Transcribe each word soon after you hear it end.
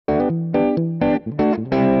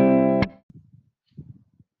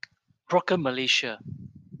broken Malaysia.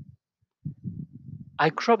 I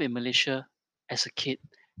grew up in Malaysia as a kid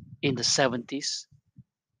in the 70s.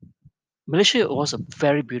 Malaysia was a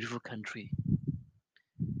very beautiful country.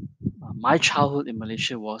 My childhood in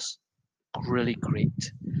Malaysia was really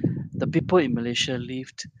great. The people in Malaysia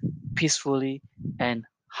lived peacefully and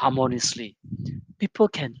harmoniously. People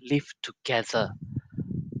can live together.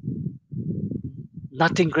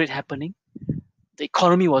 Nothing great happening. The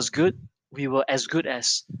economy was good. We were as good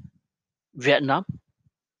as Vietnam.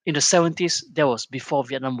 In the 70s, that was before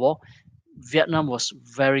Vietnam War. Vietnam was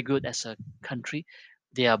very good as a country.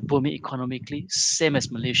 They are booming economically, same as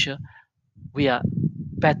Malaysia. We are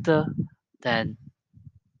better than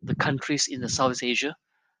the countries in the Southeast Asia.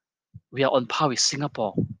 We are on par with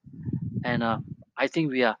Singapore, and I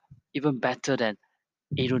think we are even better than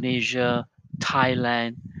Indonesia,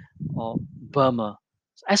 Thailand, or Burma.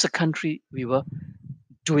 As a country, we were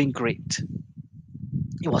doing great.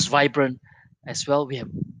 It was vibrant as well. We have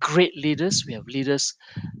great leaders. We have leaders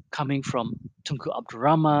coming from Tunku Abdul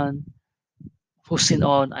Rahman, Hussein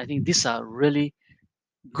On. I think these are really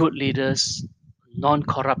good leaders,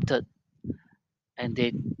 non-corrupted, and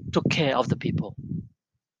they took care of the people.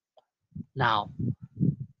 Now,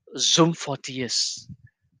 zoom 40 years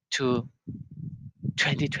to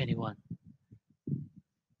 2021.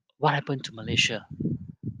 What happened to Malaysia?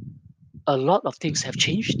 A lot of things have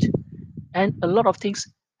changed, and a lot of things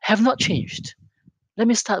have not changed. Let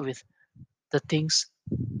me start with the things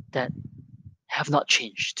that have not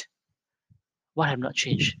changed. What have not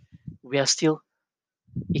changed? We are still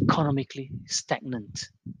economically stagnant.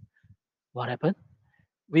 What happened?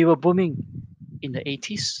 We were booming in the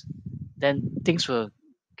 80s, then things were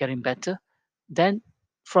getting better. Then,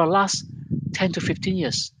 for the last 10 to 15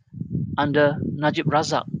 years, under Najib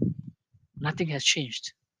Razak, nothing has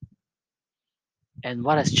changed. And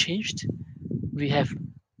what has changed? We have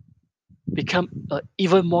become an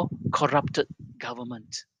even more corrupted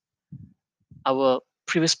government. Our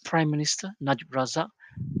previous Prime Minister, Najib Razak,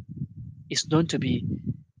 is known to be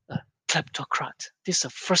a kleptocrat. This is the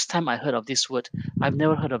first time I heard of this word. I've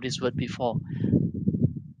never heard of this word before.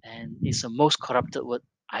 And it's the most corrupted word,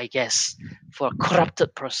 I guess, for a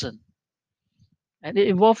corrupted person. And it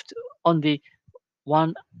involved on the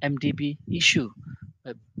one MDB issue.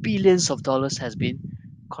 Billions of dollars has been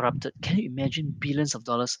corrupted. Can you imagine billions of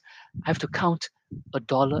dollars? I have to count a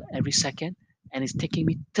dollar every second, and it's taking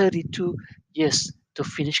me 32 years to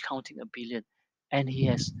finish counting a billion. And he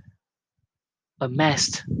has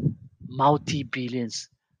amassed multi billions.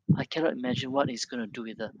 I cannot imagine what he's going to do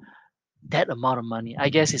with that amount of money. I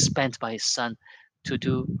guess it's spent by his son to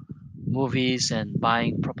do movies and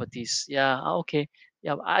buying properties. Yeah, okay.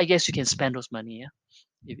 Yeah, I guess you can spend those money, yeah,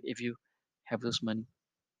 if you have those money.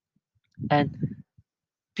 And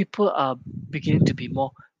people are beginning to be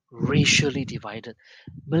more racially divided.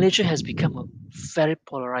 Malaysia has become a very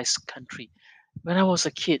polarized country. When I was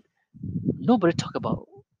a kid, nobody talked about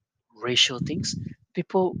racial things.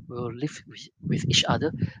 People will live with each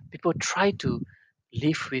other. People try to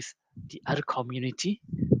live with the other community.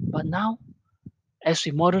 But now, as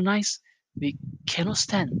we modernize, we cannot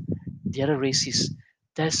stand the other races.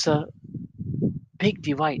 There's a big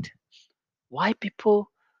divide. Why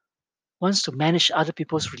people wants to manage other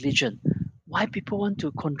people's religion? Why people want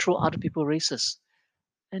to control other people's races?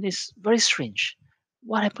 And it's very strange.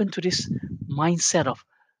 What happened to this mindset of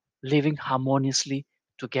living harmoniously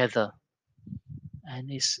together?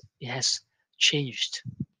 And it has changed.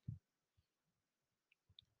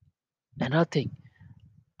 Another thing,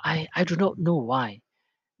 I do not know why.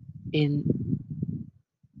 In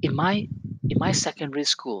in my in my secondary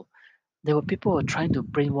school, there were people who were trying to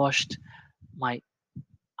brainwash my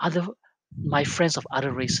other my friends of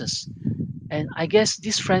other races. And I guess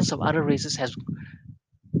these friends of other races has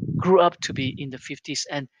grew up to be in the 50s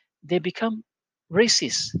and they become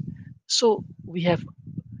racist. So we have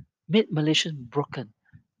made Malaysia broken.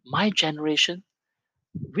 My generation,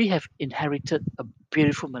 we have inherited a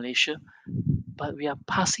beautiful Malaysia, but we are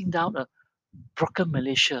passing down a broken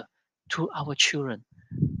Malaysia to our children.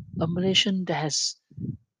 A Malaysian that has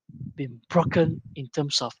been broken in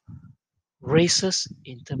terms of races,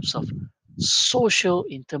 in terms of social,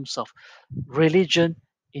 in terms of religion,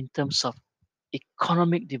 in terms of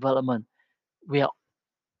economic development. We are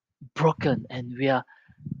broken and we are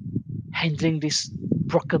handling this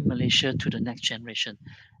broken Malaysia to the next generation.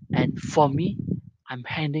 And for me, I'm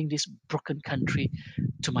handing this broken country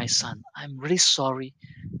to my son. I'm really sorry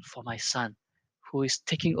for my son who is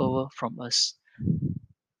taking over from us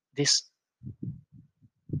this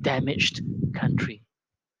damaged country.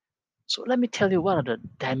 So let me tell you what are the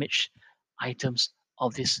damaged items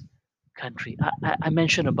of this country. I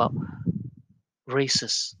mentioned about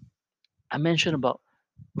races. I mentioned about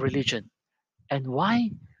religion and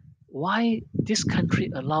why this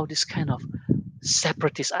country allow this kind of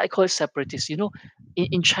separatists. I call it separatists.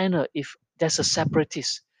 In China, if there's a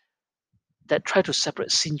separatist that try to separate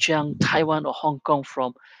Xinjiang, Taiwan, or Hong Kong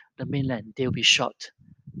from the mainland, they'll be shot.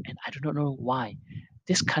 And I do not know why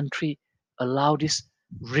this country allow this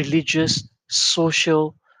religious,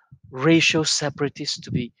 social, racial separatists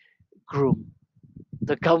to be groomed.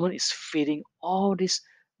 The government is feeding all these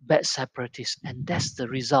bad separatists, and that's the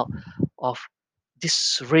result of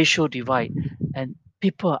this racial divide. And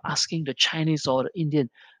people are asking the Chinese or the Indian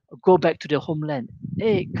go back to their homeland.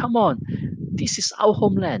 Hey, come on, this is our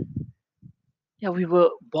homeland. Yeah, we were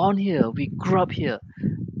born here, we grew up here.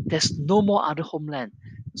 There's no more other homeland.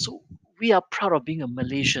 So we are proud of being a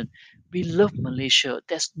Malaysian. We love Malaysia.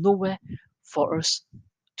 There's nowhere for us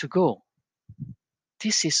to go.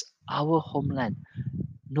 This is our homeland,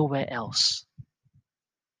 nowhere else.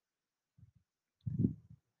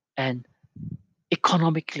 And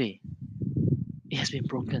economically, it has been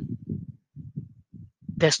broken.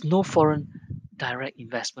 There's no foreign direct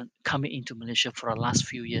investment coming into Malaysia for the last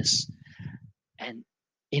few years. And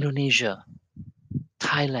Indonesia,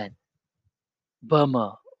 Thailand,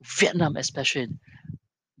 Burma, Vietnam, especially,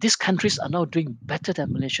 these countries are now doing better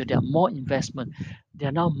than Malaysia. There are more investment. They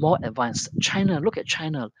are now more advanced. China, look at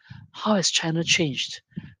China. How has China changed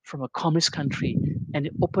from a communist country and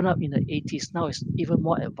it opened up in the 80s? Now it's even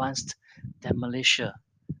more advanced than Malaysia.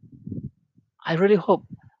 I really hope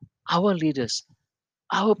our leaders,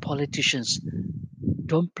 our politicians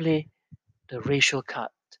don't play the racial card,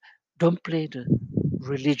 don't play the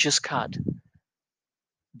religious card,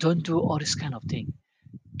 don't do all this kind of thing.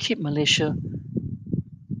 Keep Malaysia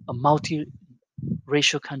a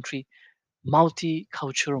multi-racial country,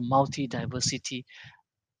 multicultural, multi-diversity.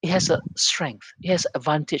 It has a strength, it has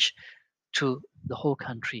advantage to the whole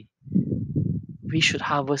country. We should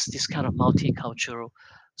harvest this kind of multicultural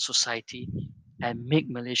society and make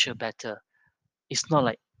Malaysia better. It's not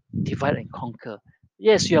like divide and conquer.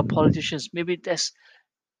 Yes, you are politicians. Maybe that's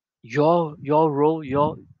your role,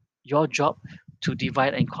 your job to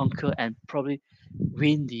divide and conquer and probably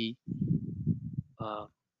win the uh,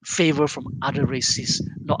 favor from other races,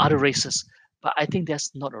 no other races. But I think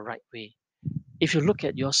that's not the right way. If you look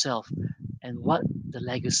at yourself and what the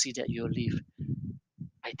legacy that you leave,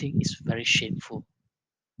 I think is very shameful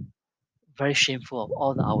of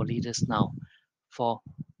all our leaders now for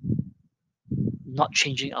not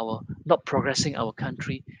progressing our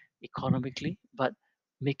country economically, but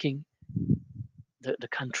making the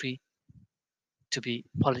country to be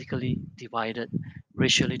politically divided,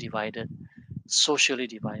 racially divided, socially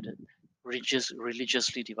divided,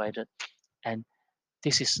 religiously divided, and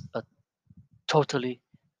this is a totally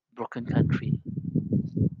broken country.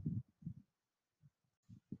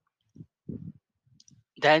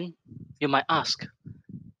 Then you might ask,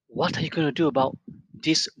 what are you going to do about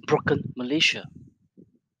this broken Malaysia?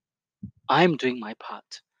 I'm doing my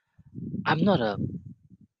part. I'm not a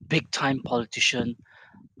big time politician.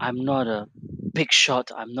 I'm not a big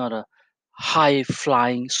shot. I'm not a high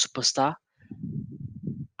flying superstar.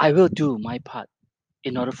 I will do my part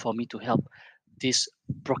in order for me to help this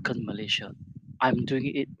broken Malaysia. I'm doing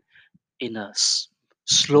it in a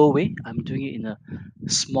slow way. I'm doing it in a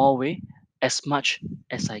small way, as much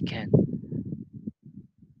as I can.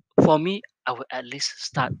 For me, I will at least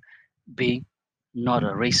start being not a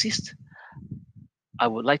racist. I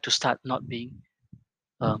would like to start not being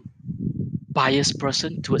a biased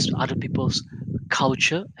person towards other people's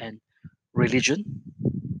culture and religion.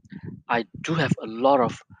 I do have a lot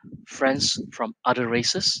of friends from other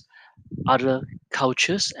races, other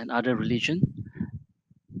cultures, and other religion.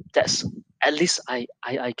 That's at least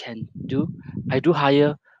I can do. I do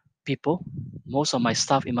hire people. Most of my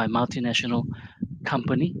staff in my multinational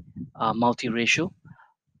company are multiracial.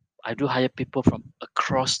 I do hire people from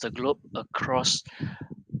across the globe, across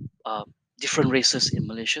uh, different races in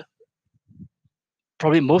Malaysia.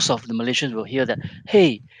 Probably most of the Malaysians will hear that,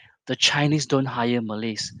 hey, the Chinese don't hire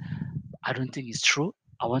Malays. I don't think it's true.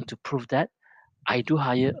 I want to prove that. I do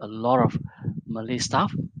hire a lot of Malay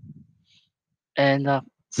staff. And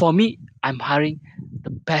for me, I'm hiring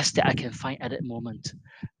the best that I can find at that moment.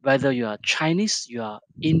 Whether you are Chinese, you are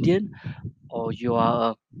Indian, or you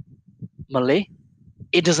are Malay,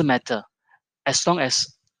 it doesn't matter. As long as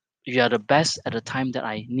you are the best at the time that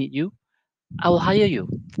I need you, I will hire you.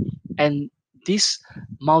 And this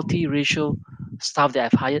multiracial staff that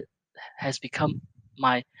I've hired has become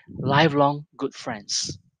my lifelong good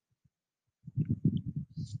friends.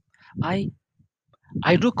 I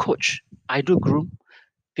I do coach, I do groom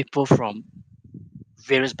people from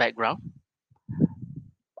various backgrounds.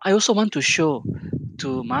 I also want to show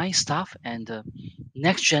to my staff and the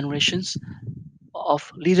next generations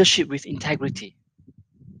of leadership with integrity.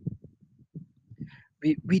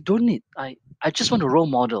 We don't need I just want a role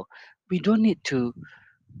model. We don't need to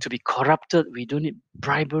be corrupted. We don't need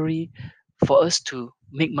bribery for us to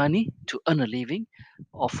make money, to earn a living,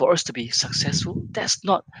 or for us to be successful. That's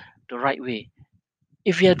not the right way.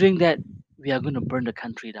 If we are doing that, we are going to burn the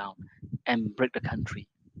country down and break the country.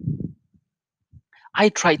 I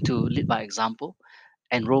try to lead by example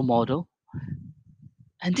and role model,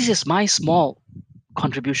 and this is my small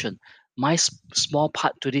contribution, my small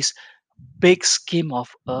part to this big scheme of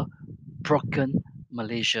a broken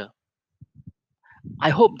Malaysia. I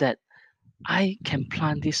hope that I can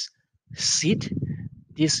plant this seed,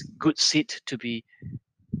 this good seed to be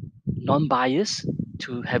non-biased,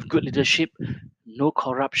 to have good leadership, no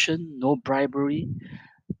corruption, no bribery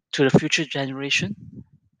to the future generation.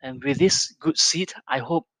 And with this good seed, I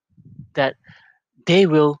hope that they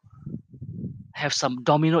will have some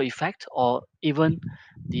domino effect or even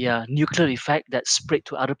the nuclear effect that spread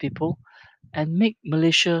to other people and make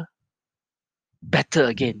Malaysia better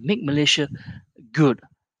again, make Malaysia good,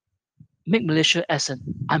 make Malaysia as an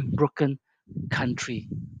unbroken country.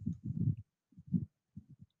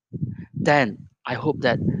 Then I hope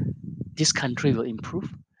that this country will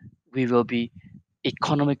improve. We will be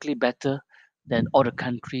economically better than other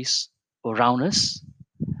countries around us,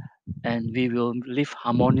 and we will live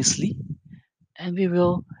harmoniously, and we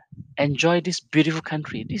will enjoy this beautiful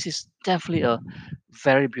country. This is definitely a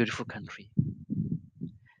very beautiful country,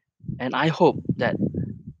 and I hope that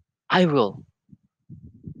I will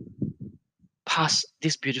pass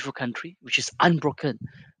this beautiful country, which is unbroken,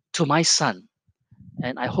 to my son,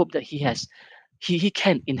 and I hope that he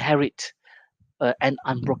can inherit an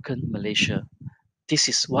unbroken Malaysia. This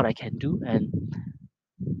is what I can do, and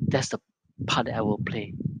that's the part that I will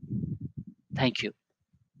play. Thank you.